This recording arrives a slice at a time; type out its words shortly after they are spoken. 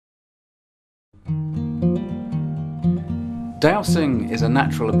Dowsing is a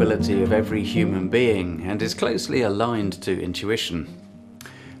natural ability of every human being and is closely aligned to intuition.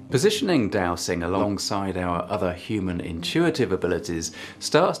 Positioning dowsing alongside our other human intuitive abilities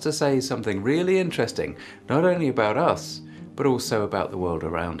starts to say something really interesting, not only about us, but also about the world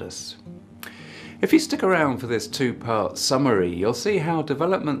around us. If you stick around for this two-part summary, you'll see how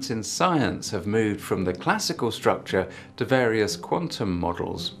developments in science have moved from the classical structure to various quantum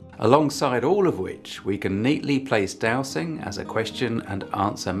models, alongside all of which we can neatly place dowsing as a question and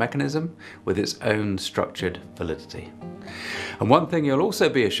answer mechanism with its own structured validity. And one thing you'll also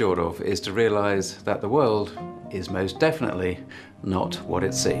be assured of is to realise that the world is most definitely not what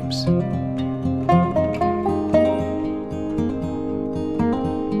it seems.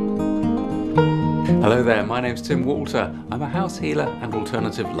 Hello there, my name's Tim Walter. I'm a house healer and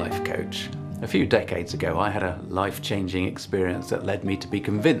alternative life coach. A few decades ago, I had a life-changing experience that led me to be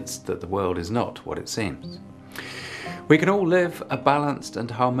convinced that the world is not what it seems. We can all live a balanced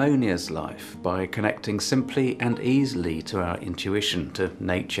and harmonious life by connecting simply and easily to our intuition, to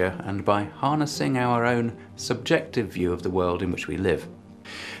nature, and by harnessing our own subjective view of the world in which we live.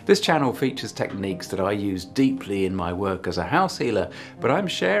 This channel features techniques that I use deeply in my work as a house healer, but I'm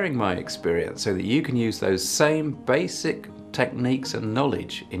sharing my experience so that you can use those same basic techniques and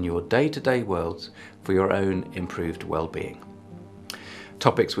knowledge in your day-to-day worlds for your own improved well-being.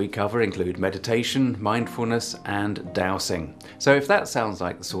 Topics we cover include meditation, mindfulness, and dowsing. So if that sounds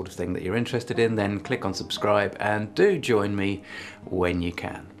like the sort of thing that you're interested in, then click on subscribe and do join me when you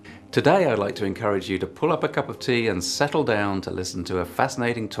can. Today I'd like to encourage you to pull up a cup of tea and settle down to listen to a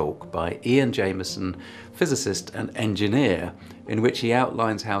fascinating talk by Ian Jamieson, physicist and engineer, in which he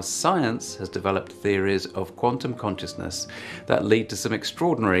outlines how science has developed theories of quantum consciousness that lead to some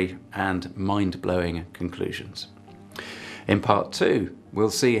extraordinary and mind-blowing conclusions. In part 2, we'll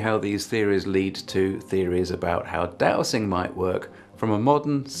see how these theories lead to theories about how dowsing might work from a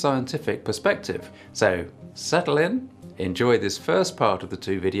modern scientific perspective. So settle in. Enjoy this first part of the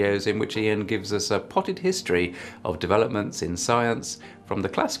two videos in which Ian gives us a potted history of developments in science from the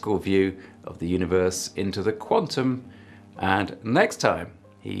classical view of the universe into the quantum, and next time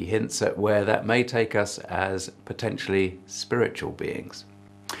he hints at where that may take us as potentially spiritual beings.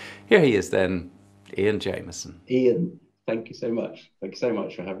 Here he is then, Ian Jamieson. Ian, thank you so much. Thank you so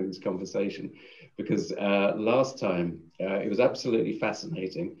much for having this conversation, because last time it was absolutely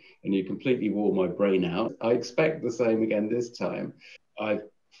fascinating and you completely wore my brain out. I expect the same again this time. I've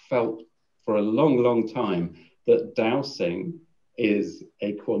felt for a long time that dowsing is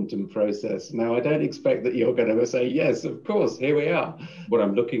a quantum process. Now, I don't expect that you're going to say, yes, of course, here we are. What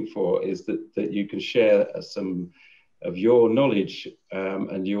I'm looking for is that you can share some of your knowledge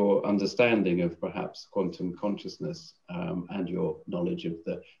and your understanding of perhaps quantum consciousness and your knowledge of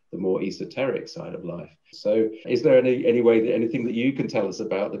the more esoteric side of life. So is there any way that anything that you can tell us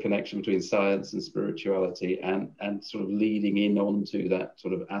about the connection between science and spirituality and sort of leading in onto that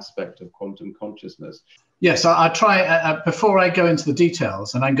sort of aspect of quantum consciousness? Yes, I'll try, before I go into the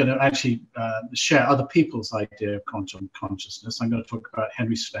details, and I'm going to actually share other people's idea of quantum consciousness. I'm going to talk about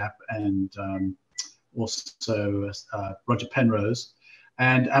Henry Stapp and also Roger Penrose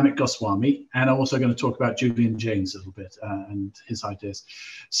and Amit Goswami, and I'm also going to talk about Julian Jaynes a little bit and his ideas.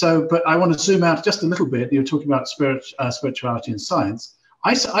 So, but I want to zoom out just a little bit. You're talking about spirituality and science.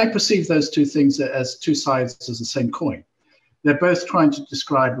 I perceive those two things as two sides of the same coin. They're both trying to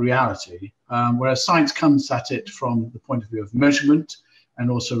describe reality, whereas science comes at it from the point of view of measurement and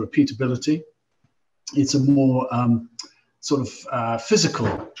also repeatability. It's a more sort of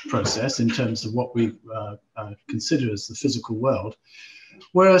physical process in terms of what we consider as the physical world,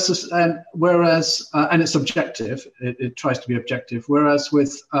 whereas and it's objective. It tries to be objective. Whereas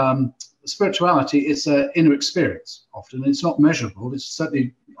with spirituality, it's an inner experience. Often it's not measurable. It's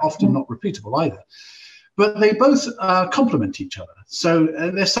certainly often not repeatable either. But they both complement each other. So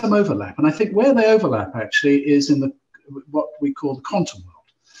there's some overlap, and I think where they overlap actually is in what we call the quantum world.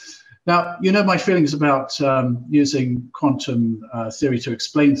 Now, you know my feelings about using quantum theory to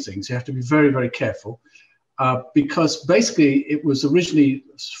explain things. You have to be very careful because basically it was originally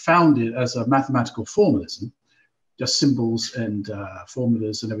founded as a mathematical formalism, just symbols and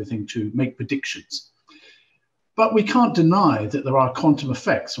formulas and everything to make predictions. But we can't deny that there are quantum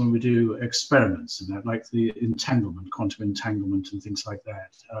effects when we do experiments, and that, like the entanglement, quantum entanglement and things like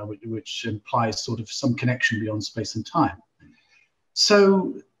that, which implies sort of some connection beyond space and time.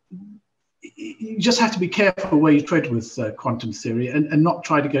 So you just have to be careful where you tread with quantum theory and not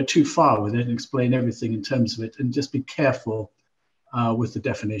try to go too far with it and explain everything in terms of it, and just be careful with the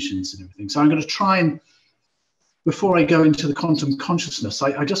definitions and everything. So I'm going to try and, before I go into the quantum consciousness,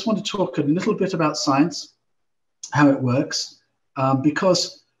 I just want to talk a little bit about science how it works,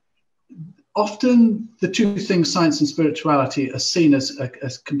 because often the two things, science and spirituality, are seen as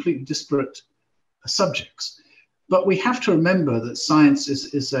completely disparate subjects. But we have to remember that science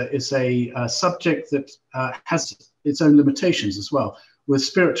is a subject that has its own limitations as well. With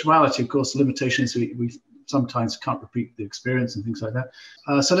spirituality, of course, the limitations we sometimes can't repeat the experience and things like that.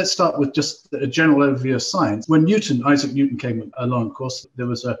 So let's start with just a general overview of science. When Isaac Newton came along, of course, there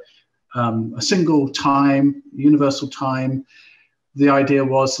was a single time, universal time. The idea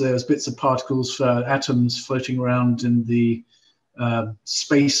was there was bits of particles, atoms floating around in the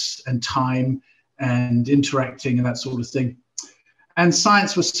space and time and interacting and that sort of thing. And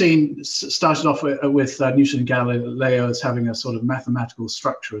science was started off with Newton and Galileo as having a sort of mathematical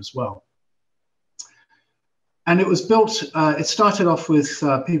structure as well. And it was built, it started off with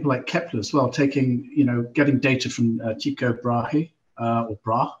people like Kepler as well, getting data from Tycho Brahe, or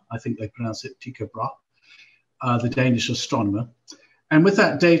Brahe, I think they pronounce it, Tycho Brahe, the Danish astronomer. And with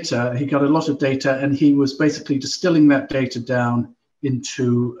that data, he got a lot of data, and he was basically distilling that data down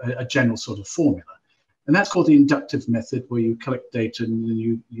into a general sort of formula. And that's called the inductive method, where you collect data and then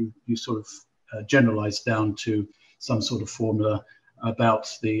you sort of generalize down to some sort of formula about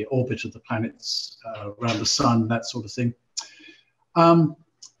the orbit of the planets around the sun, that sort of thing.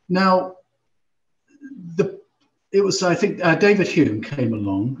 Now, it was, I think, David Hume came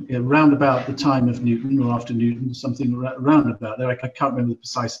along around about the time of Newton, or after Newton, something around about there. I can't remember the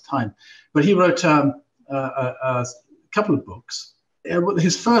precise time. But he wrote a couple of books.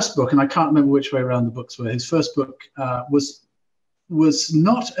 His first book, and I can't remember which way around the books were, his first book was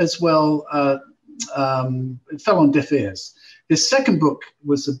not as well, it fell on deaf ears. His second book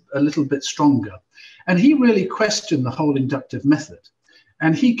was a little bit stronger. And he really questioned the whole inductive method.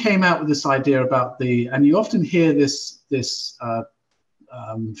 And he came out with this idea about and you often hear this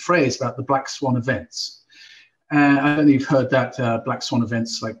phrase about the black swan events. And I don't know if you've heard that, black swan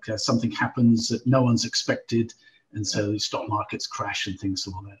events, like something happens that no one's expected, and so the stock markets crash and things,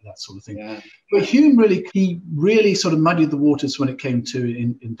 all that sort of thing. Yeah. But Hume really sort of muddied the waters when it came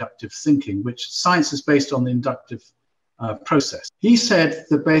to inductive thinking, which science is based on the inductive process. He said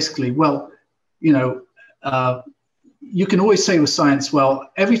that basically, well, you can always say with science, well,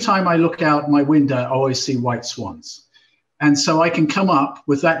 every time I look out my window, I always see white swans. And so I can come up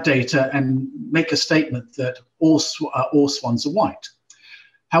with that data and make a statement that all swans are white.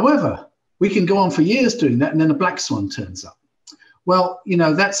 However, we can go on for years doing that, and then a black swan turns up. Well,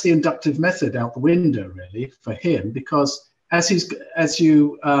 that's the inductive method out the window, really, for him, because as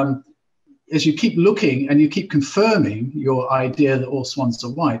you keep looking and you keep confirming your idea that all swans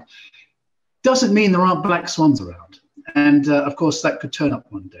are white, doesn't mean there aren't black swans around. And of course, that could turn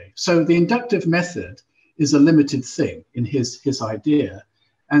up one day. So the inductive method is a limited thing in his idea.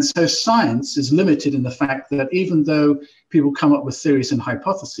 And so science is limited in the fact that even though people come up with theories and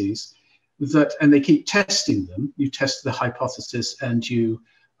hypotheses, and they keep testing them, you test the hypothesis and you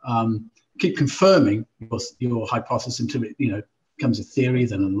keep confirming your hypothesis until it becomes a theory,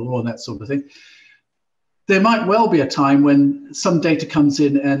 then a law, and that sort of thing. There might well be a time when some data comes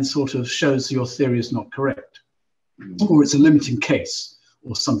in and sort of shows your theory is not correct, or it's a limiting case,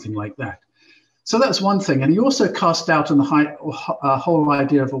 or something like that. So that's one thing. And he also cast doubt on the whole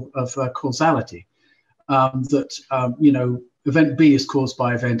idea of causality, that event B is caused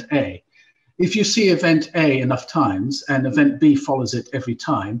by event A. If you see event A enough times and event B follows it every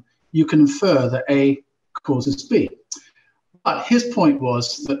time, you can infer that A causes B. But his point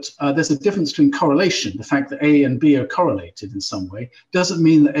was that there's a difference between correlation. The fact that A and B are correlated in some way doesn't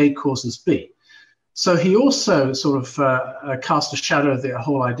mean that A causes B. So he also sort of cast a shadow of the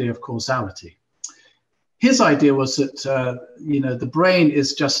whole idea of causality. His idea was that the brain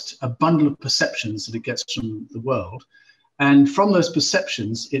is just a bundle of perceptions that it gets from the world. And from those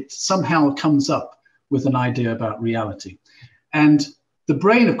perceptions, it somehow comes up with an idea about reality. And the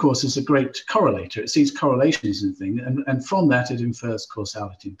brain, of course, is a great correlator. It sees correlations in things, and from that, it infers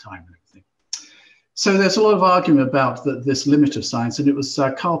causality in time and everything. So there's a lot of argument about this limit of science, and it was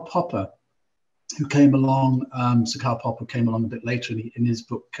Karl Popper who came along. So Karl Popper came along a bit later in his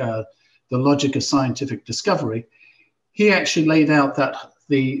book, The Logic of Scientific Discovery. He actually laid out that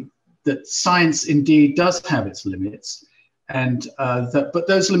science indeed does have its limits, and but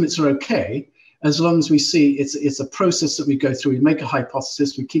those limits are okay as long as we see it's a process that we go through. We make a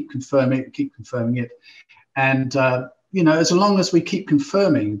hypothesis, we keep confirming it, and as long as we keep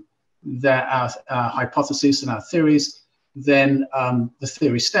confirming that our hypotheses and our theories, then the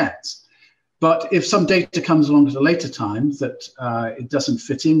theory stands. But if some data comes along at a later time that it doesn't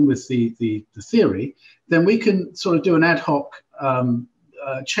fit in with the theory, then we can sort of do an ad hoc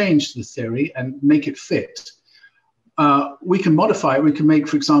change to the theory and make it fit. we can modify it. We can make,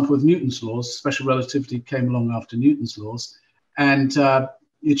 for example, with Newton's laws, special relativity came along after Newton's laws, and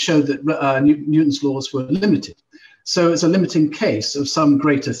it showed that Newton's laws were limited. So it's a limiting case of some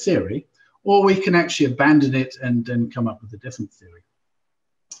greater theory, or we can actually abandon it and then come up with a different theory.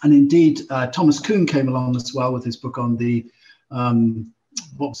 And indeed, Thomas Kuhn came along as well with his book on the,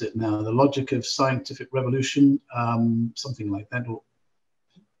 what was it now, the logic of scientific revolution, something like that, or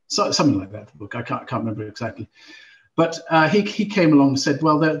something like that book. I can't remember exactly. But he came along and said,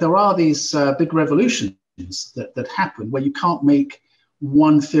 well, there are these big revolutions that happen where you can't make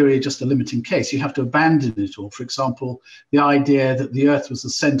one theory just a limiting case. You have to abandon it all. For example, the idea that the Earth was the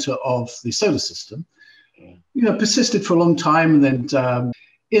center of the solar system, persisted for a long time. And then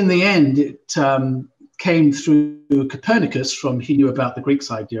in the end, it came through Copernicus he knew about the Greeks'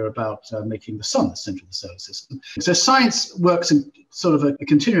 idea about making the sun the center of the solar system. So science works in sort of a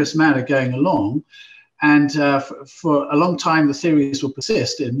continuous manner going along. And for a long time, the theories will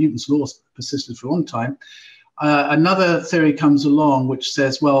persist, and Newton's laws persisted for a long time. Another theory comes along which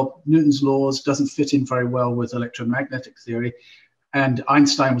says, well, Newton's laws doesn't fit in very well with electromagnetic theory. And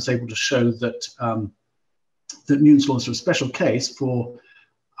Einstein was able to show that, that Newton's laws are a special case for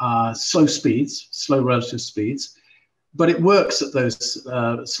slow relative speeds. But it works at those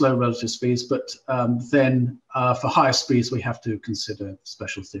slow relative speeds. But then for higher speeds, we have to consider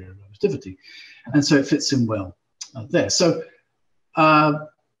special theory of relativity. And so it fits in well there. So now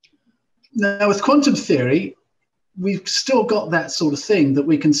with quantum theory, we've still got that sort of thing that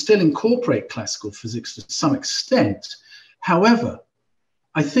we can still incorporate classical physics to some extent. However,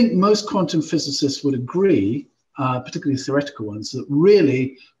 I think most quantum physicists would agree, particularly theoretical ones, that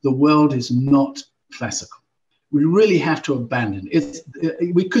really the world is not classical. We really have to abandon it.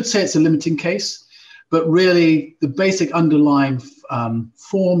 We could say it's a limiting case, but really the basic underlying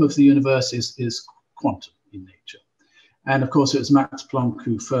form of the universe is quantum in nature. And of course, it was Max Planck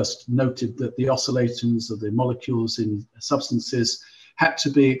who first noted that the oscillations of the molecules in substances had to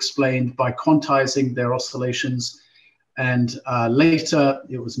be explained by quantizing their oscillations. And later,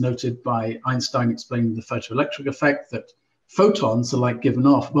 it was noted by Einstein explaining the photoelectric effect that photons are light given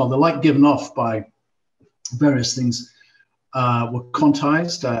off. Well, the light given off by various things were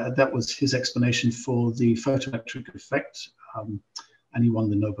quantized. That was his explanation for the photoelectric effect. And he won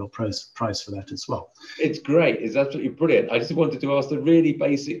the Nobel Prize for that as well. It's great. It's absolutely brilliant. I just wanted to ask the really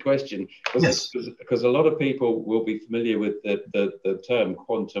basic question, because a lot of people will be familiar with the term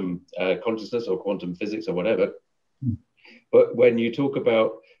quantum consciousness or quantum physics or whatever. But when you talk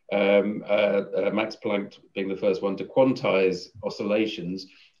about Max Planck being the first one to quantize oscillations,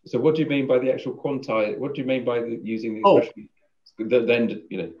 so what do you mean by the actual quantize? What do you mean by using the expression?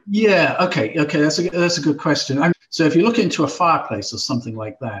 Then, Yeah. Okay. That's a good question. So if you look into a fireplace or something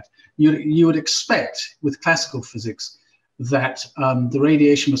like that, you would expect with classical physics that the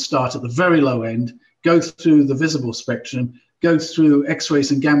radiation would start at the very low end, go through the visible spectrum, go through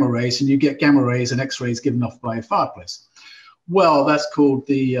X-rays and gamma rays, and you get gamma rays and X-rays given off by a fireplace. Well, that's called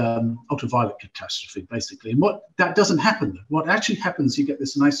the ultraviolet catastrophe, basically. And that doesn't happen. What actually happens, you get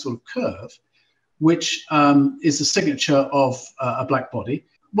this nice sort of curve, which is the signature of a black body.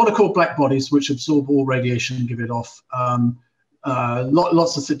 What are called black bodies, which absorb all radiation and give it off.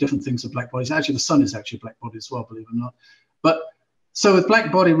 Lots of different things are black bodies. Actually, the sun is actually a black body as well, believe it or not. But so with black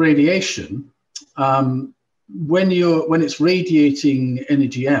body radiation, when it's radiating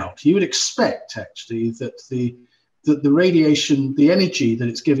energy out, you would expect actually that the radiation, the energy that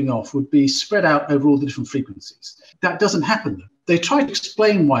it's giving off would be spread out over all the different frequencies. That doesn't happen though. They try to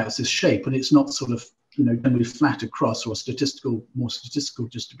explain why it's this shape and it's not sort of, generally flat across or more statistical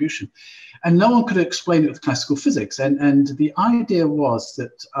distribution. And no one could explain it with classical physics. And the idea was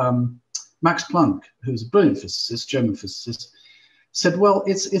that Max Planck, who was a brilliant physicist, German physicist, said, well,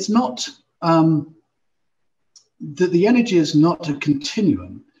 it's not, that the energy is not a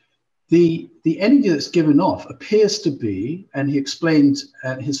continuum. The energy that's given off appears to be, and he explained,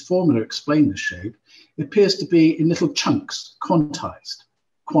 his formula explained the shape, it appears to be in little chunks, quantized.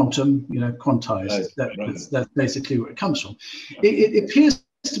 Quantum, quantized. That's basically where it comes from. It appears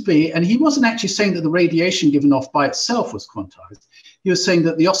to be, and he wasn't actually saying that the radiation given off by itself was quantized. He was saying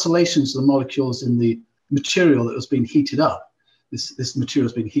that the oscillations of the molecules in the material that was being heated up, this material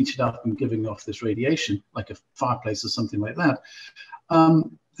is being heated up and giving off this radiation, like a fireplace or something like that,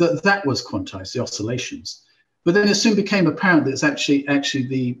 that was quantized, the oscillations. But then it soon became apparent that it's actually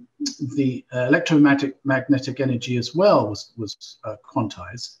the electromagnetic energy as well was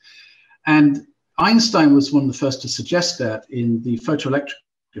quantized. And Einstein was one of the first to suggest that in the photoelectric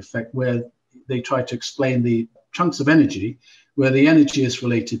effect, where they tried to explain the chunks of energy, where the energy is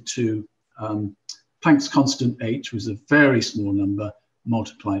related to Planck's constant h was a very small number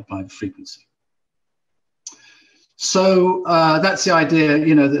multiplied by the frequency. So that's the idea,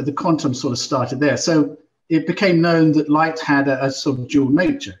 you know, the quantum sort of started there. So it became known that light had a sort of dual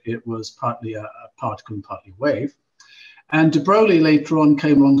nature. It was partly a particle and partly a wave. And de Broglie later on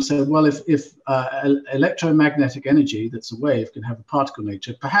came along and said, well, if electromagnetic energy that's a wave can have a particle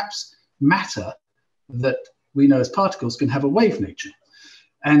nature, perhaps matter that we know as particles can have a wave nature.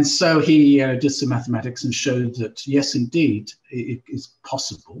 And so he did some mathematics and showed that, yes, indeed, it is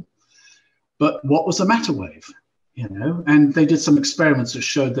possible. But what was a matter wave? You know, and they did some experiments that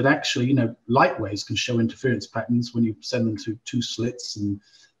showed that actually, you know, light waves can show interference patterns when you send them through two slits and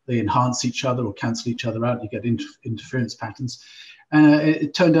they enhance each other or cancel each other out. You get interference patterns.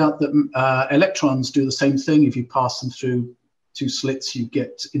 It turned out that electrons do the same thing. If you pass them through two slits, you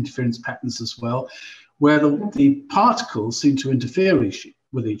get interference patterns as well, where the particles seem to interfere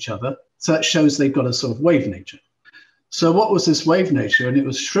with each other. So that shows they've got a sort of wave nature. So what was this wave nature? And it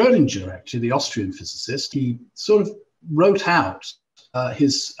was Schrödinger, actually, the Austrian physicist. He sort of wrote out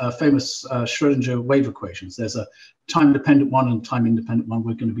his famous Schrödinger wave equations. There's a time-dependent one and time-independent one.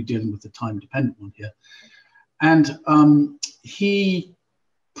 We're going to be dealing with the time-dependent one here. And he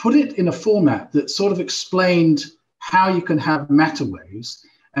put it in a format that sort of explained how you can have matter waves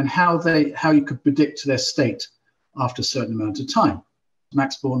and how you could predict their state after a certain amount of time.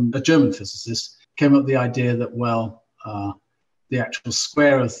 Max Born, a German physicist, came up with the idea that, well, the actual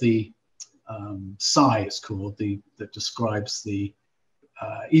square of the psi, it's called, that describes the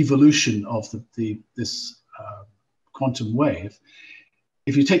evolution of this quantum wave.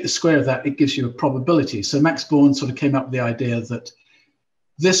 If you take the square of that, it gives you a probability. So Max Born sort of came up with the idea that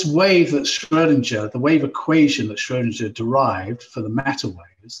this wave that Schrödinger, the wave equation that Schrödinger derived for the matter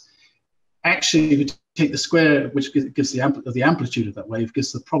waves, actually, if you take the square, which gives the amplitude of that wave,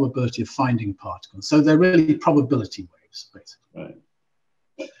 gives the probability of finding a particle. So they're really probability waves, basically.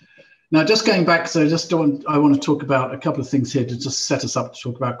 Right. Now, just going back, so I want to talk about a couple of things here to just set us up to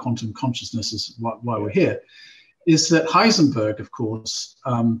talk about quantum consciousness as why we're here, is that Heisenberg, of course,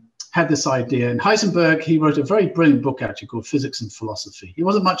 had this idea. And Heisenberg, he wrote a very brilliant book actually called Physics and Philosophy. He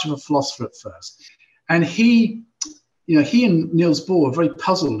wasn't much of a philosopher at first. And he and Niels Bohr were very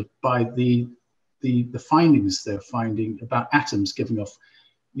puzzled by the findings they're finding about atoms giving off,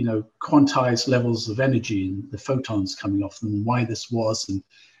 you know, quantized levels of energy and the photons coming off them, and why this was, and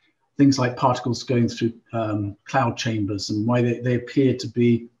things like particles going through cloud chambers, and why they appear to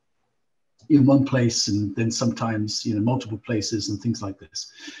be in one place and then sometimes, you know, multiple places and things like this.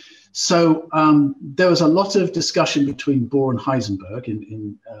 So there was a lot of discussion between Bohr and Heisenberg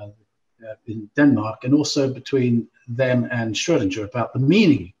in Denmark, and also between them and Schrödinger about the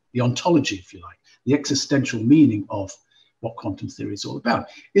meaning, the ontology, if you like, the existential meaning of what quantum theory is all about.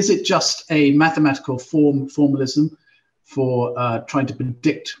 Is it just a mathematical formalism for trying to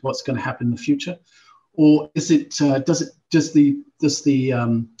predict what's going to happen in the future, or is it does the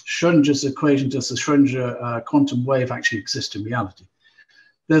Schrödinger's equation, does the Schrödinger quantum wave actually exist in reality?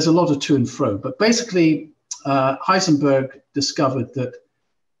 There's a lot of to and fro, but basically Heisenberg discovered that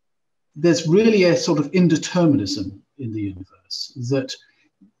there's really a sort of indeterminism in the universe, that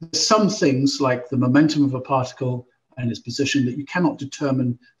there's some things like the momentum of a particle and its position that you cannot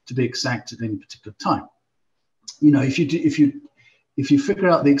determine to be exact at any particular time. You know, if you figure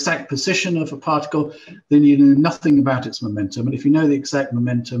out the exact position of a particle, then you know nothing about its momentum. And if you know the exact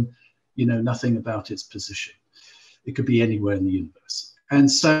momentum, you know nothing about its position. It could be anywhere in the universe. And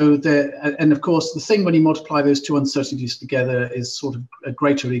so and of course, the thing when you multiply those two uncertainties together is sort of a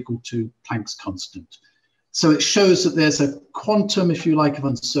greater or equal to Planck's constant. So it shows that there's a quantum, if you like, of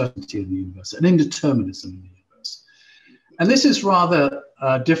uncertainty in the universe, an indeterminism in the universe. And this is rather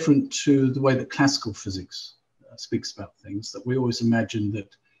different to the way that classical physics speaks about things, that we always imagine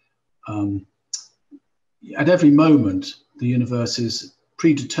that at every moment, the universe is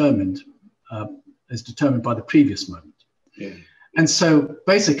predetermined, is determined by the previous moment. Yeah. And so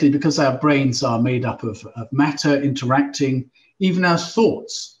basically, because our brains are made up of matter interacting, even our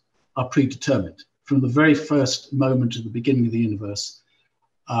thoughts are predetermined. From the very first moment at the beginning of the universe,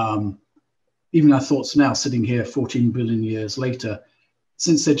 even our thoughts now, sitting here 14 billion years later,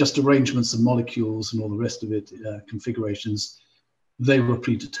 since they're just arrangements of molecules and all the rest of it, configurations, they were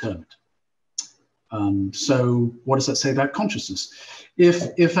predetermined. So what does that say about consciousness?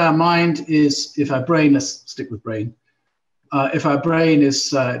 If our mind is, if our brain, let's stick with brain, if our brain is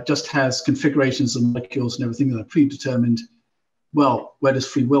just has configurations of molecules and everything that are predetermined, well, where does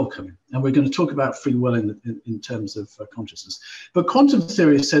free will come in? And we're going to talk about free will in terms of consciousness. But quantum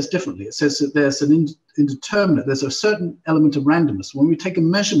theory says differently. It says that there's an indeterminate, there's a certain element of randomness. When we take a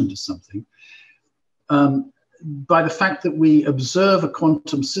measurement of something, by the fact that we observe a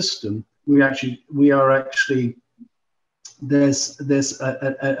quantum system, there's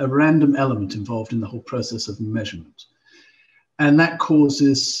a random element involved in the whole process of measurement. And that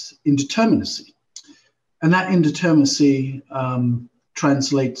causes indeterminacy. And that indeterminacy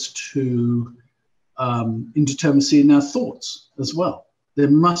translates to indeterminacy in our thoughts as well. There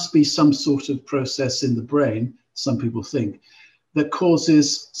must be some sort of process in the brain, some people think, that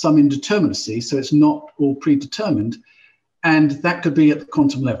causes some indeterminacy, so it's not all predetermined, and that could be at the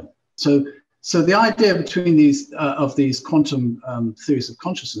quantum level. So the idea between these quantum theories of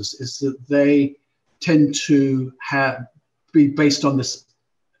consciousness is that they tend to be based on this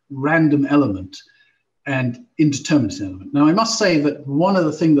random element and indeterminate element. Now, I must say that one of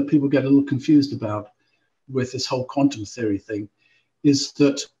the things that people get a little confused about with this whole quantum theory thing is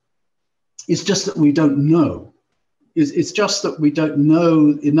that it's just that we don't know. It's just that we don't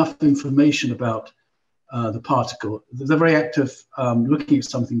know enough information about the particle. The very act of looking at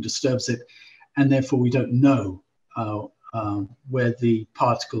something disturbs it, and therefore we don't know where the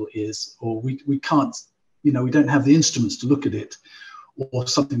particle is, or we can't, we don't have the instruments to look at it, or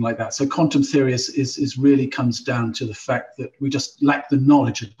something like that. So quantum theory is really comes down to the fact that we just lack the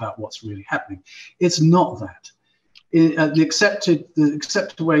knowledge about what's really happening. It's not that. The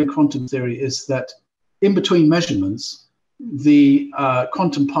accepted way in quantum theory is that in between measurements, the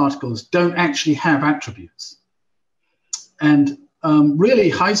quantum particles don't actually have attributes. And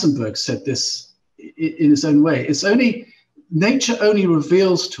really, Heisenberg said this in his own way. Nature only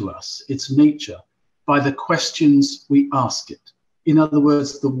reveals to us its nature by the questions we ask it. In other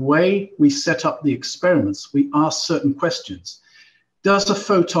words, the way we set up the experiments, we ask certain questions. Does a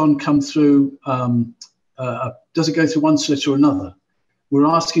photon come through, does it go through one slit or another? We're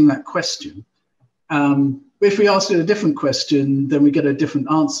asking that question. If we ask it a different question, then we get a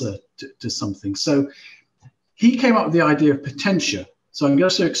different answer to something. So he came up with the idea of potentia. So I'm going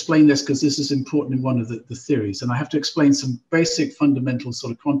to explain this because this is important in one of the theories. And I have to explain some basic fundamental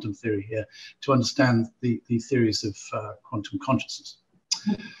sort of quantum theory here to understand the theories of quantum consciousness.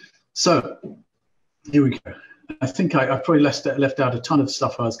 So here we go. I think I probably left out a ton of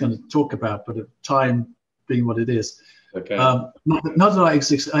stuff I was going to talk about, but at time being what it is. Okay. Not that I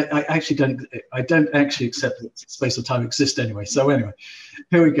exist. I actually don't. I don't actually accept that space or time exist anyway. So anyway,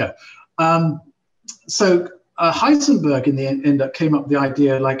 here we go. Heisenberg in the end came up with the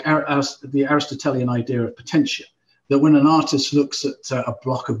idea, like the Aristotelian idea of potentia, that when an artist looks at a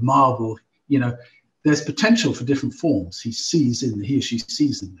block of marble, there's potential for different forms he or she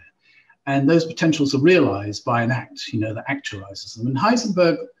sees in there, and those potentials are realized by an act, that actualizes them. And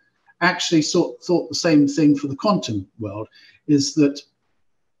Heisenberg actually thought the same thing for the quantum world, is that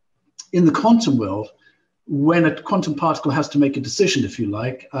in the quantum world, when a quantum particle has to make a decision, if you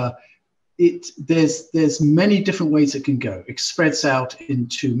like, there's many different ways it can go. It spreads out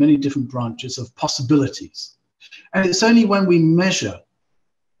into many different branches of possibilities. And it's only when we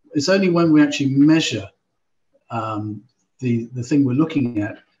actually measure the thing we're looking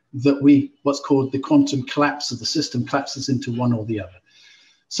at, that what's called the quantum collapse of the system collapses into one or the other.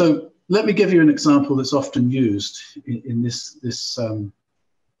 So let me give you an example that's often used in this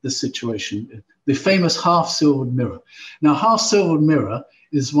situation, the famous half-silvered mirror. Now, half-silvered mirror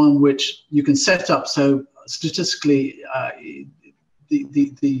is one which you can set up so statistically a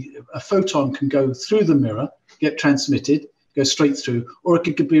photon can go through the mirror, get transmitted, go straight through, or it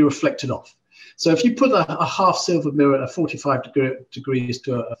could be reflected off. So if you put a half-silvered mirror at 45 degrees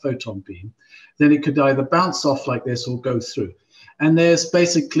to a photon beam, then it could either bounce off like this or go through. And there's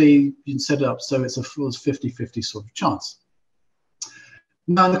basically, you can set it up so it's a full 50-50 sort of chance.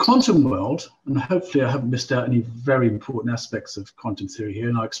 Now, in the quantum world, and hopefully I haven't missed out any very important aspects of quantum theory here,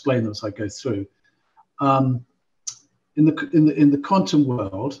 and I'll explain them as I go through. In the quantum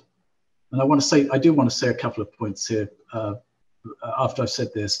world, and I do want to say a couple of points here after I've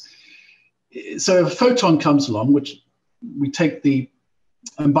said this. So if a photon comes along, which we take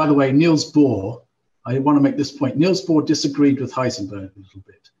and by the way, Niels Bohr, I want to make this point. Niels Bohr disagreed with Heisenberg a little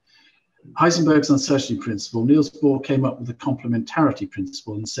bit. Heisenberg's uncertainty principle, Niels Bohr came up with the complementarity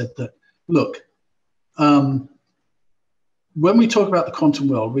principle and said that, look, when we talk about the quantum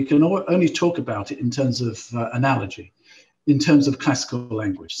world, we can only talk about it in terms of analogy, in terms of classical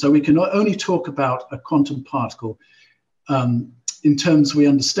language. So we can only talk about a quantum particle in terms we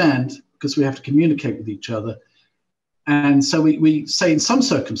understand, because we have to communicate with each other. And so we say in some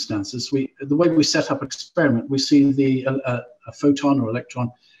circumstances, the way we set up an experiment, we see a photon or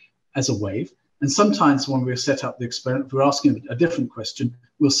electron as a wave. And sometimes when we set up the experiment, if we're asking a different question,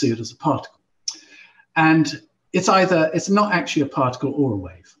 we'll see it as a particle. And it's not actually a particle or a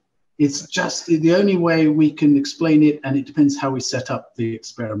wave. It's just the only way we can explain it, and it depends how we set up the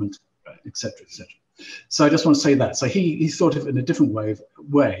experiment, etc., etc. So I just want to say that. So he thought of it in a different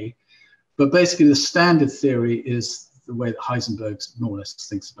way, but basically the standard theory is the way that Heisenberg more or less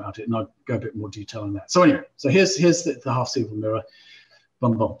thinks about it, and I'll go a bit more detail on that. So anyway, so here's the half-silver mirror,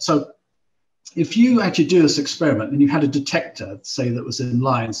 boom, boom. So if you actually do this experiment and you had a detector, say, that was in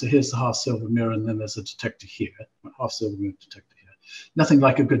line, so here's the half-silver mirror, and then there's a detector here, half-silver mirror detector here. Nothing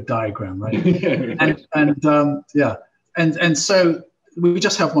like a good diagram, right? and so we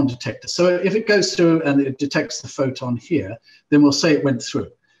just have one detector. So if it goes through and it detects the photon here, then we'll say it went through.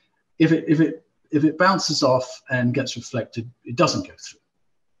 If it bounces off and gets reflected, it doesn't go through.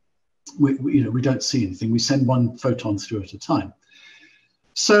 We don't see anything. We send one photon through at a time.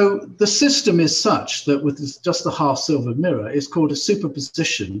 So the system is such that with just the half-silver mirror, it's called a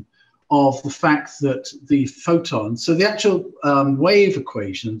superposition of the fact that the photon, so the actual wave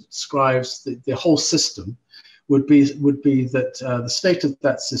equation describes the whole system, would be that the state of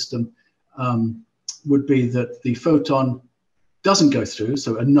that system would be that the photon doesn't go through,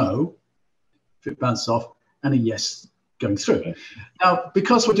 so a no if it bounces off, and a yes going through. Okay. Now,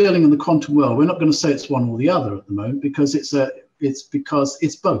 because we're dealing in the quantum world, we're not going to say it's one or the other at the moment, because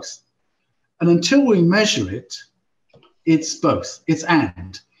it's both. And until we measure it, it's both. It's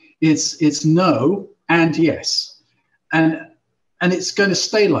and. It's no and yes. And it's going to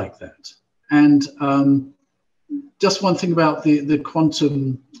stay like that. And just one thing about the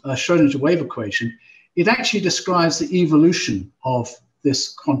quantum Schrödinger wave equation, it actually describes the evolution of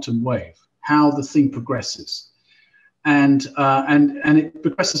this quantum wave, how the thing progresses. And it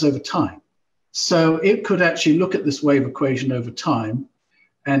progresses over time. So it could actually look at this wave equation over time,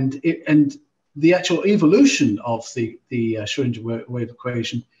 and the actual evolution of the Schrödinger wave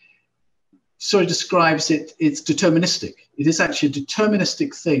equation sort of describes it. It's deterministic. It is actually a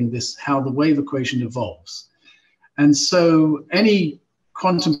deterministic thing, how the wave equation evolves. And so any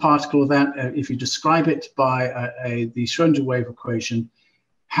quantum particle that, if you describe it by the Schrödinger wave equation,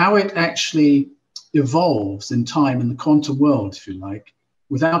 how it actually evolves in time in the quantum world, if you like,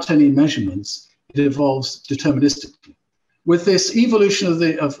 without any measurements, it evolves deterministically. With this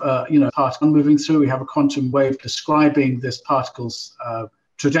evolution of particle moving through, we have a quantum wave describing this particle's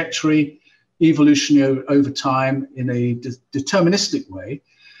trajectory, evolutionary over time in a deterministic way.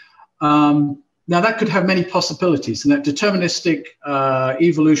 Now that could have many possibilities, and that deterministic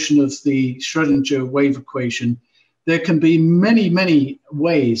evolution of the Schrödinger wave equation, there can be many, many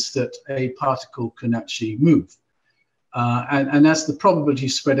ways that a particle can actually move. And as the probability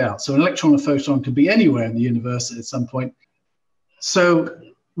is spread out. So an electron or photon can be anywhere in the universe at some point. So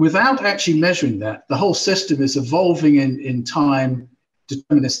without actually measuring that, the whole system is evolving in time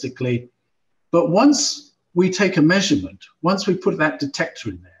deterministically. But once we take a measurement, once we put that detector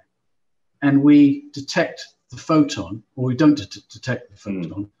in there and we detect the photon, or we don't detect the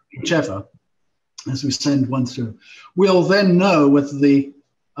photon, whichever, as we send one through, we'll then know whether the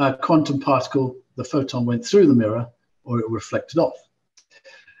quantum particle, the photon, went through the mirror or it reflected off.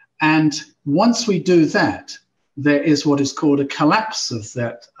 And once we do that, there is what is called a collapse of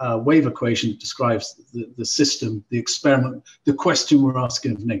that wave equation that describes the system, the experiment, the question we're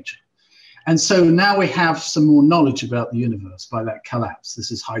asking of nature. And so now we have some more knowledge about the universe by that collapse.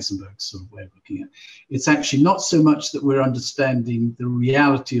 This is Heisenberg's sort of way of looking at it. It's actually not so much that we're understanding the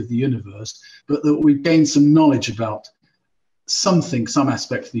reality of the universe, but that we gain some knowledge about something, some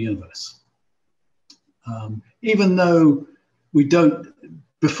aspect of the universe. Even though we don't,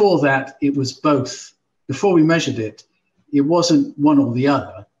 before that, it was both. Before we measured it, it wasn't one or the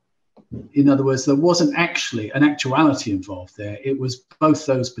other. In other words, there wasn't actually an actuality involved there. It was both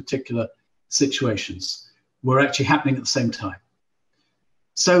those particular situations were actually happening at the same time.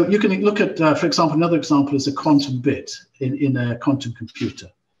 So you can look at, for example, another example is a quantum bit in a quantum computer.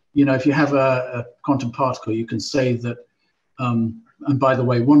 You know, if you have a quantum particle, you can say that, and by the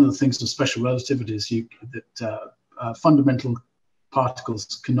way, one of the things of special relativity is that fundamental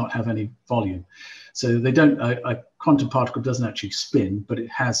particles cannot have any volume. So they don't, a quantum particle doesn't actually spin, but it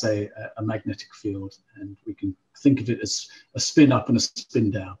has a magnetic field, and we can think of it as a spin up and a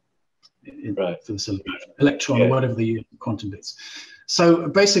spin down. Right. For the electron or whatever the quantum bits. So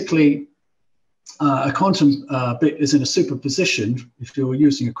basically, a quantum bit is in a superposition. If you're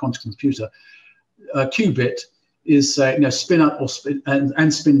using a quantum computer, a qubit is spin up or spin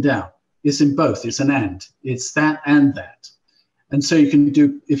and spin down. It's in both. It's an and. It's that and that. And so you can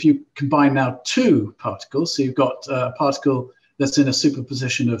do, if you combine now two particles, so you've got a particle that's in a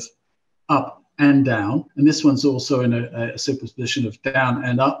superposition of up and down, and this one's also in a superposition of down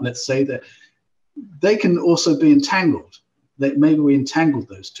and up, let's say, that they can also be entangled. that maybe we entangled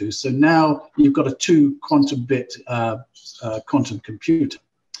those two. So now you've got a 2 quantum bit quantum computer.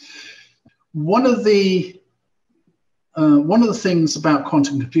 One of the things about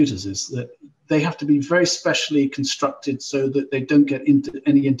quantum computers is that they have to be very specially constructed so that they don't get into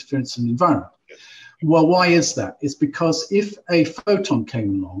any interference in the environment. Well, why is that? It's because if a photon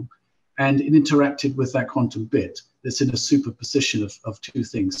came along and it interacted with that quantum bit that's in a superposition of 2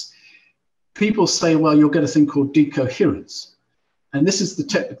 things, people say, well, you'll get a thing called decoherence. And this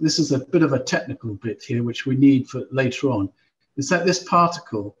is a bit of a technical bit here, which we need for later on, is that this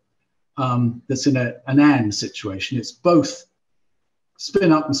particle that's in an and situation, it's both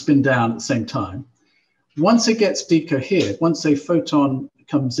spin up and spin down at the same time. Once it gets decohered, once a photon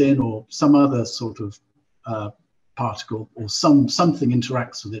comes in or some other sort of particle or something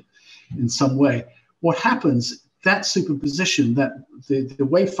interacts with it in some way, what happens, that superposition, that the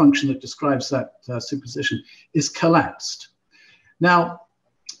wave function that describes that superposition is collapsed. Now,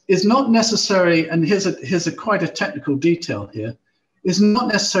 it's not necessary, and here's quite a technical detail here, is not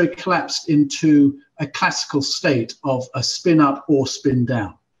necessarily collapsed into a classical state of a spin up or spin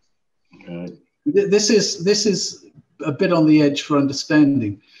down. Okay. This is a bit on the edge for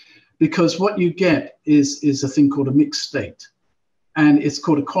understanding, because what you get is a thing called a mixed state, and it's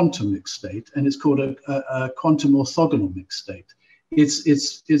called a quantum mixed state, and it's called a quantum orthogonal mixed state.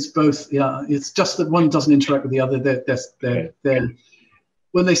 It's both. It's just that one doesn't interact with the other. They're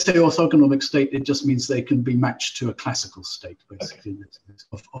when they say orthogonal mixed state, it just means they can be matched to a classical state, basically,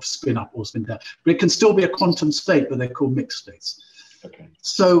 okay, of spin up or spin down. But it can still be a quantum state, but they're called mixed states. Okay.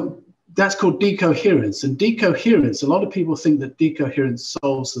 So that's called decoherence. And decoherence, a lot of people think that decoherence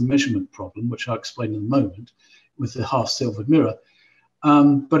solves the measurement problem, which I'll explain in a moment with the half-silvered mirror.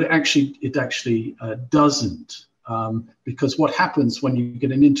 But it actually doesn't, because what happens when you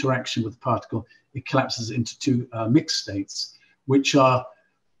get an interaction with a particle, it collapses into 2 mixed states, which are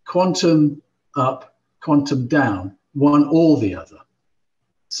quantum up, quantum down, one or the other.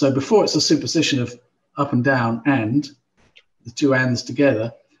 So before it's a superposition of up and down and the 2 ands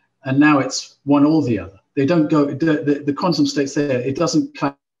together, and now it's one or the other. They don't go, the quantum states there, it doesn't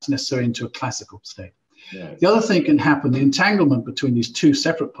collapse necessarily into a classical state. Yeah. The other thing can happen, the entanglement between these 2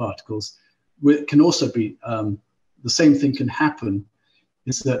 separate particles can also be, the same thing can happen,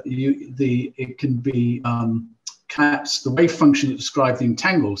 is that it can be collapsed, the wave function that describes the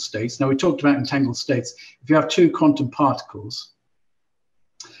entangled states. Now, we talked about entangled states. If you have 2 quantum particles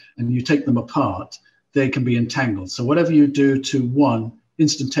and you take them apart, they can be entangled. So whatever you do to one,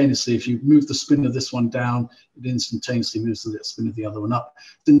 instantaneously, if you move the spin of this one down, it instantaneously moves the spin of the other one up.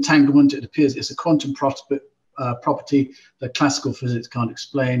 The entanglement, it appears, it's a quantum property that classical physics can't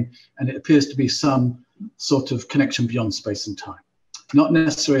explain, and it appears to be some sort of connection beyond space and time, not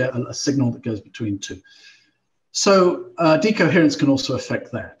necessarily a signal that goes between 2. So decoherence can also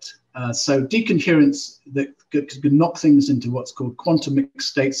affect that. So decoherence that can knock things into what's called quantum mixed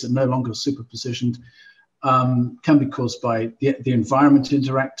states that are no longer superpositioned, can be caused by the environment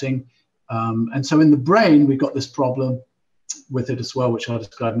interacting. And so in the brain, we've got this problem with it as well, which I'll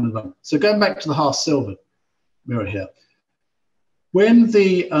describe in a moment. So going back to the half-silver mirror here, when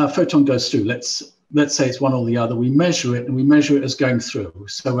the photon goes through, let's say it's one or the other, we measure it, and we measure it as going through.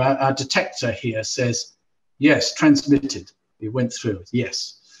 So our detector here says, yes, transmitted, it went through,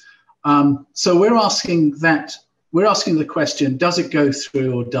 yes. So we're asking the question, does it go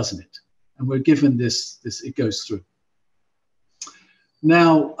through or doesn't it? And we're given this it goes through.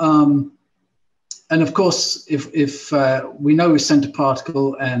 Now, and of course, if we know we sent a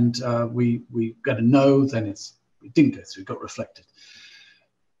particle and we got a no, then it didn't go through, it got reflected.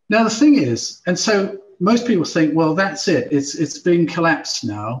 Now the thing is, and so most people think, well, that's it, it's being collapsed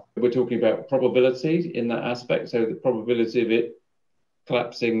now. We're talking about probability in that aspect, so the probability of it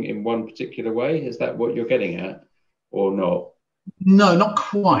collapsing in one particular way, is that what you're getting at, or not? No, not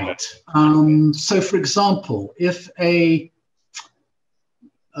quite. So, for example, if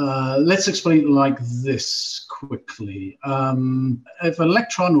let's explain it like this quickly. If an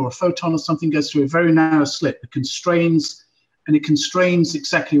electron or a photon or something goes through a very narrow slit, it constrains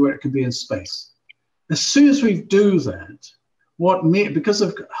exactly where it can be in space. As soon as we do that, because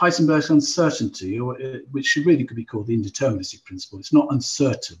of Heisenberg's uncertainty, which really could be called the indeterminacy principle, it's not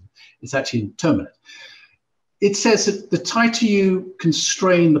uncertain, it's actually indeterminate. It says that the tighter you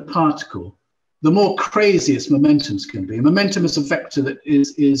constrain the particle, the more crazy its momentums can be. Momentum is a vector that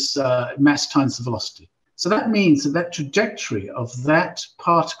is mass times the velocity. So that means that trajectory of that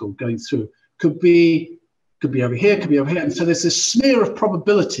particle going through could be over here, could be over here. And so there's this smear of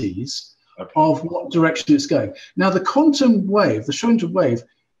probabilities of what direction it's going. Now, the quantum wave, the Schrödinger wave,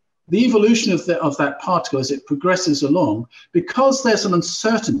 the evolution of that particle as it progresses along, because there's an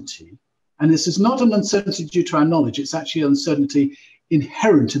uncertainty, and this is not an uncertainty due to our knowledge, it's actually an uncertainty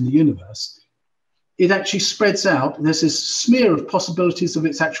inherent in the universe, it actually spreads out. There's this smear of possibilities of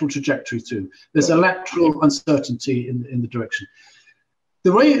its actual trajectory too. There's a lateral uncertainty in the direction. The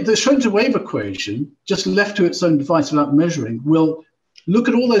Schrödinger wave equation, just left to its own device without measuring, will look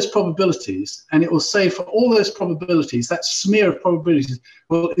at all those probabilities, and it will say for all those probabilities, that smear of probabilities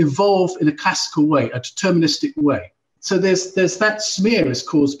will evolve in a classical way, a deterministic way. So there's that smear is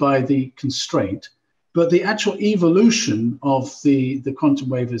caused by the constraint, but the actual evolution of the quantum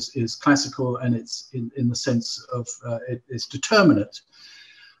wave is classical, and it's in the sense of it's determinate.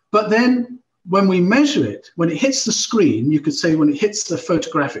 But then when we measure it, when it hits the screen, you could say when it hits the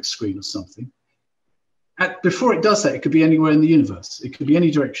photographic screen or something, before it does that, it could be anywhere in the universe. It could be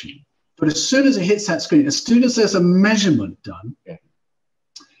any direction. But as soon as it hits that screen, as soon as there's a measurement done,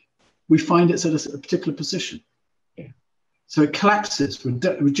 we find it's at a particular position. So it collapses,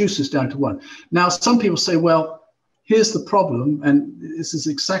 reduces down to 1. Now, some people say, well, here's the problem, and this is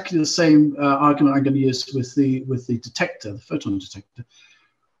exactly the same argument I'm going to use with the detector, the photon detector.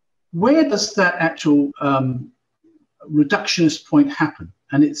 Where does that actual reductionist point happen?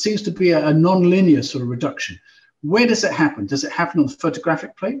 And it seems to be a non-linear sort of reduction. Where does it happen? Does it happen on the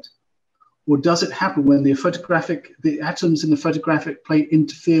photographic plate? Or does it happen when the atoms in the photographic plate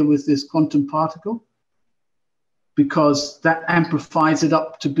interfere with this quantum particle? Because that amplifies it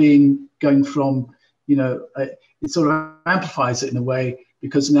up to going from, it sort of amplifies it in a way,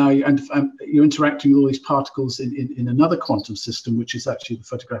 because now you're interacting with all these particles in another quantum system, which is actually the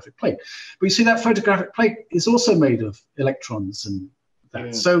photographic plate. But you see, that photographic plate is also made of electrons and that.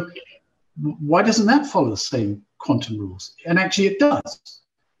 Yeah. So why doesn't that follow the same quantum rules? And actually it does.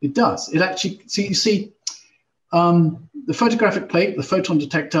 It does. It actually, you see, the photographic plate, the photon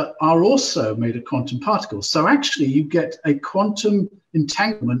detector are also made of quantum particles. So actually you get a quantum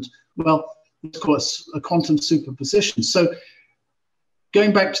entanglement, well, let's call it a quantum superposition. So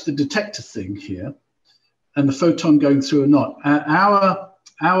going back to the detector thing here, and the photon going through or not,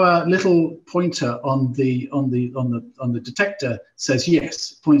 our little pointer on the detector says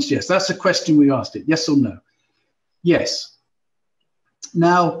yes, points yes. That's a question we asked it, yes or no? Yes.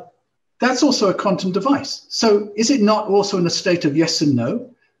 Now, that's also a quantum device. So is it not also in a state of yes and no?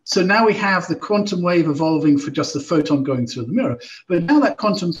 So now we have the quantum wave evolving for just the photon going through the mirror. But now that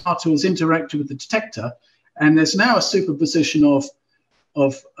quantum particle is interacting with the detector, and there's now a superposition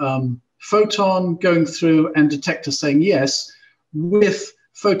of photon going through and detector saying yes, with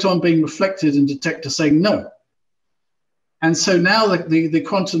photon being reflected and detector saying no. And so now the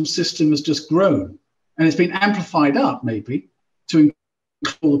quantum system has just grown, and it's been amplified up maybe to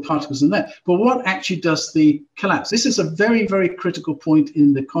all the particles in there. But what actually does the collapse? This is a very, very critical point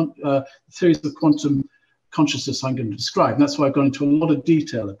in the theories of quantum consciousness I'm going to describe. And that's why I've gone into a lot of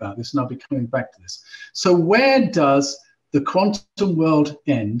detail about this, and I'll be coming back to this. So where does the quantum world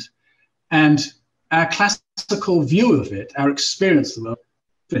end, and our classical view of it, our experience of the world,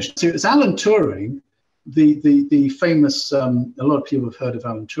 finish? So it's Alan Turing, the famous, a lot of people have heard of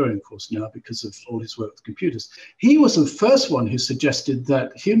Alan Turing, of course, now because of all his work with computers. He was the first one who suggested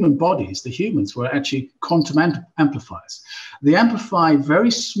that human bodies, the humans, were actually quantum amplifiers. They amplify very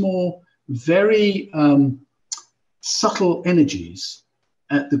small, very subtle energies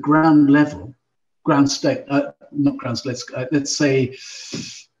at the ground level, ground state, not ground state, let's say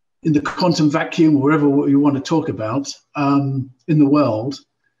in the quantum vacuum, or wherever you want to talk about in the world,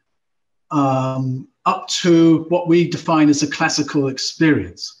 up to what we define as a classical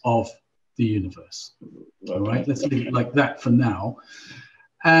experience of the universe. Okay. All right, let's leave it like that for now.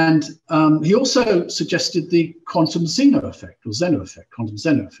 And he also suggested the quantum Zeno effect, or Zeno effect, quantum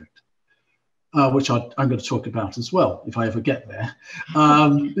Zeno effect, which I'm going to talk about as well, if I ever get there.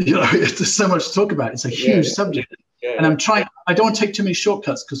 There's so much to talk about. It's a huge subject. And I don't want to take too many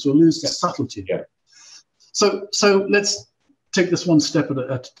shortcuts because we'll lose the subtlety. Yeah. So let's take this one step at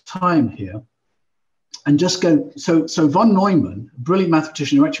a time here, and just go. So von Neumann, a brilliant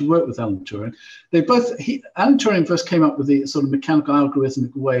mathematician who actually worked with Alan Turing, Alan Turing first came up with the sort of mechanical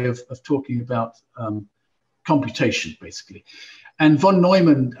algorithmic way of talking about computation, basically. And von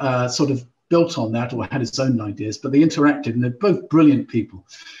Neumann sort of built on that, or had his own ideas, but they interacted, and they're both brilliant people.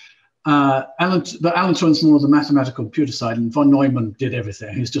 But Alan Turing's more on the mathematical computer side, and von Neumann did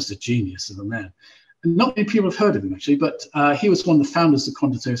everything. He was just a genius of a man. And not many people have heard of him, actually, but he was one of the founders of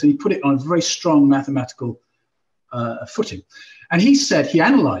quantum theory, and he put it on a very strong mathematical footing. And he said, he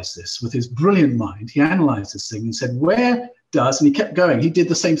analyzed this with his brilliant mind. He analyzed this thing and said, where does, and he kept going, he did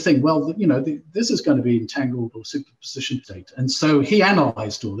the same thing. Well, you know, this is going to be entangled or superposition state. And so he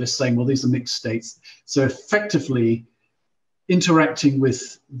analyzed all this, saying, well, these are mixed states. So effectively interacting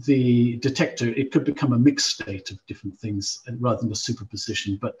with the detector, it could become a mixed state of different things rather than a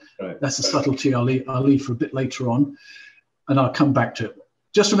superposition. But that's a subtlety I'll leave for a bit later on, and I'll come back to it.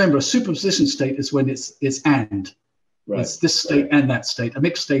 Just remember, a superposition state is when it's and. It's this state and that state. A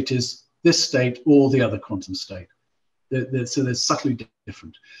mixed state is this state or the other quantum state. So they're subtly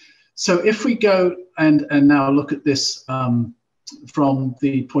different. So if we go and now look at this from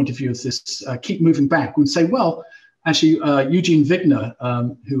the point of view of this, keep moving back and say, well, actually, Eugene Wigner,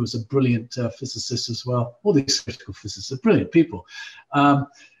 who was a brilliant physicist as well, all these critical physicists are brilliant people. And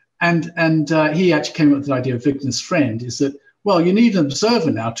he actually came up with the idea of Wigner's friend, is that, well, you need an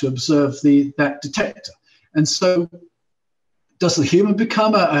observer now to observe that detector. And so does the human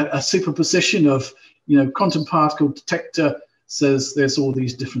become a superposition of, you know, quantum particle detector says there's all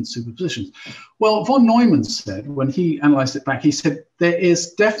these different superpositions? Well, von Neumann said, when he analyzed it back, he said there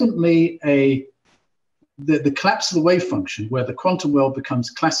is definitely the collapse of the wave function where the quantum world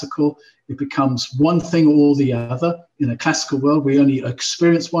becomes classical. It becomes one thing or the other. In a classical world, we only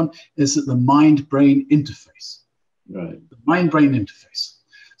experience one, is that the mind-brain interface. Right. The mind-brain interface.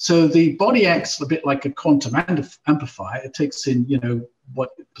 So the body acts a bit like a quantum amplifier. It takes in, you know,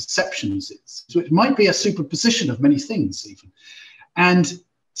 what perceptions is. So it might be a superposition of many things even. And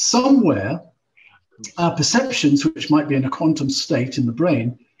somewhere, perceptions, which might be in a quantum state in the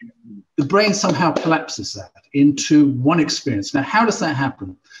brain somehow collapses that into one experience. Now, how does that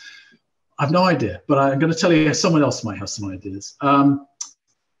happen? I've no idea, but I'm going to tell you, someone else might have some ideas.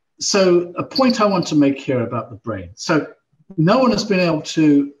 So a point I want to make here about the brain. So no one has been able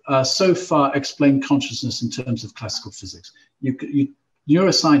to so far explain consciousness in terms of classical physics. You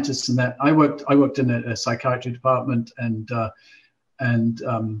neuroscientists and that, I worked in a psychiatry department and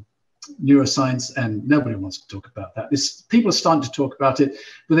neuroscience, and nobody wants to talk about that. People are starting to talk about it,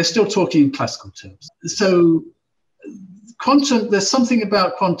 but they're still talking in classical terms. So quantum, there's something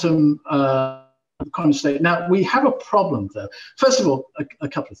about quantum state. Now, we have a problem though. First of all, a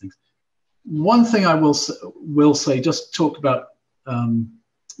couple of things. One thing I will say, just talk about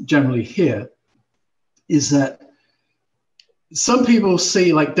generally here, is that some people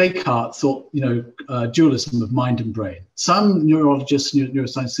see, like Descartes thought, you know, dualism of mind and brain. Some neurologists,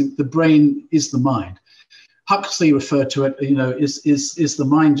 neuroscientists think the brain is the mind. Huxley referred to it, you know, is the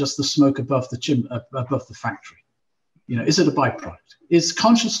mind just the smoke above the factory? You know, is it a byproduct? Is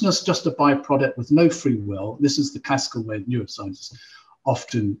consciousness just a byproduct with no free will? This is the classical way neuroscientists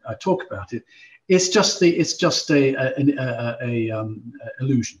often talk about it. It's just an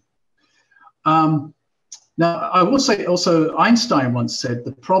illusion. Now, I will say also, Einstein once said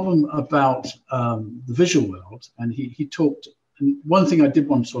the problem about the visual world, and he talked, and one thing I did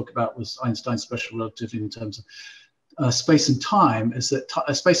want to talk about was Einstein's special relativity in terms of space and time, is that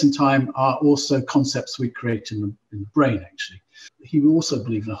space and time are also concepts we create in the brain, actually. He also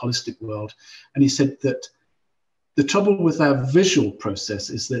believed in a holistic world, and he said that the trouble with our visual process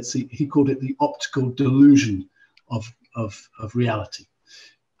is that he called it the optical delusion of reality.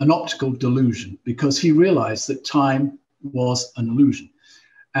 An optical delusion, because he realized that time was an illusion,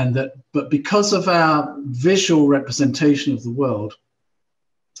 and but because of our visual representation of the world,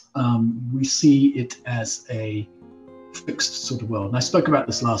 we see it as a fixed sort of world. And I spoke about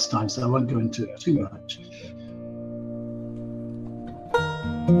this last time, so I won't go into it too much.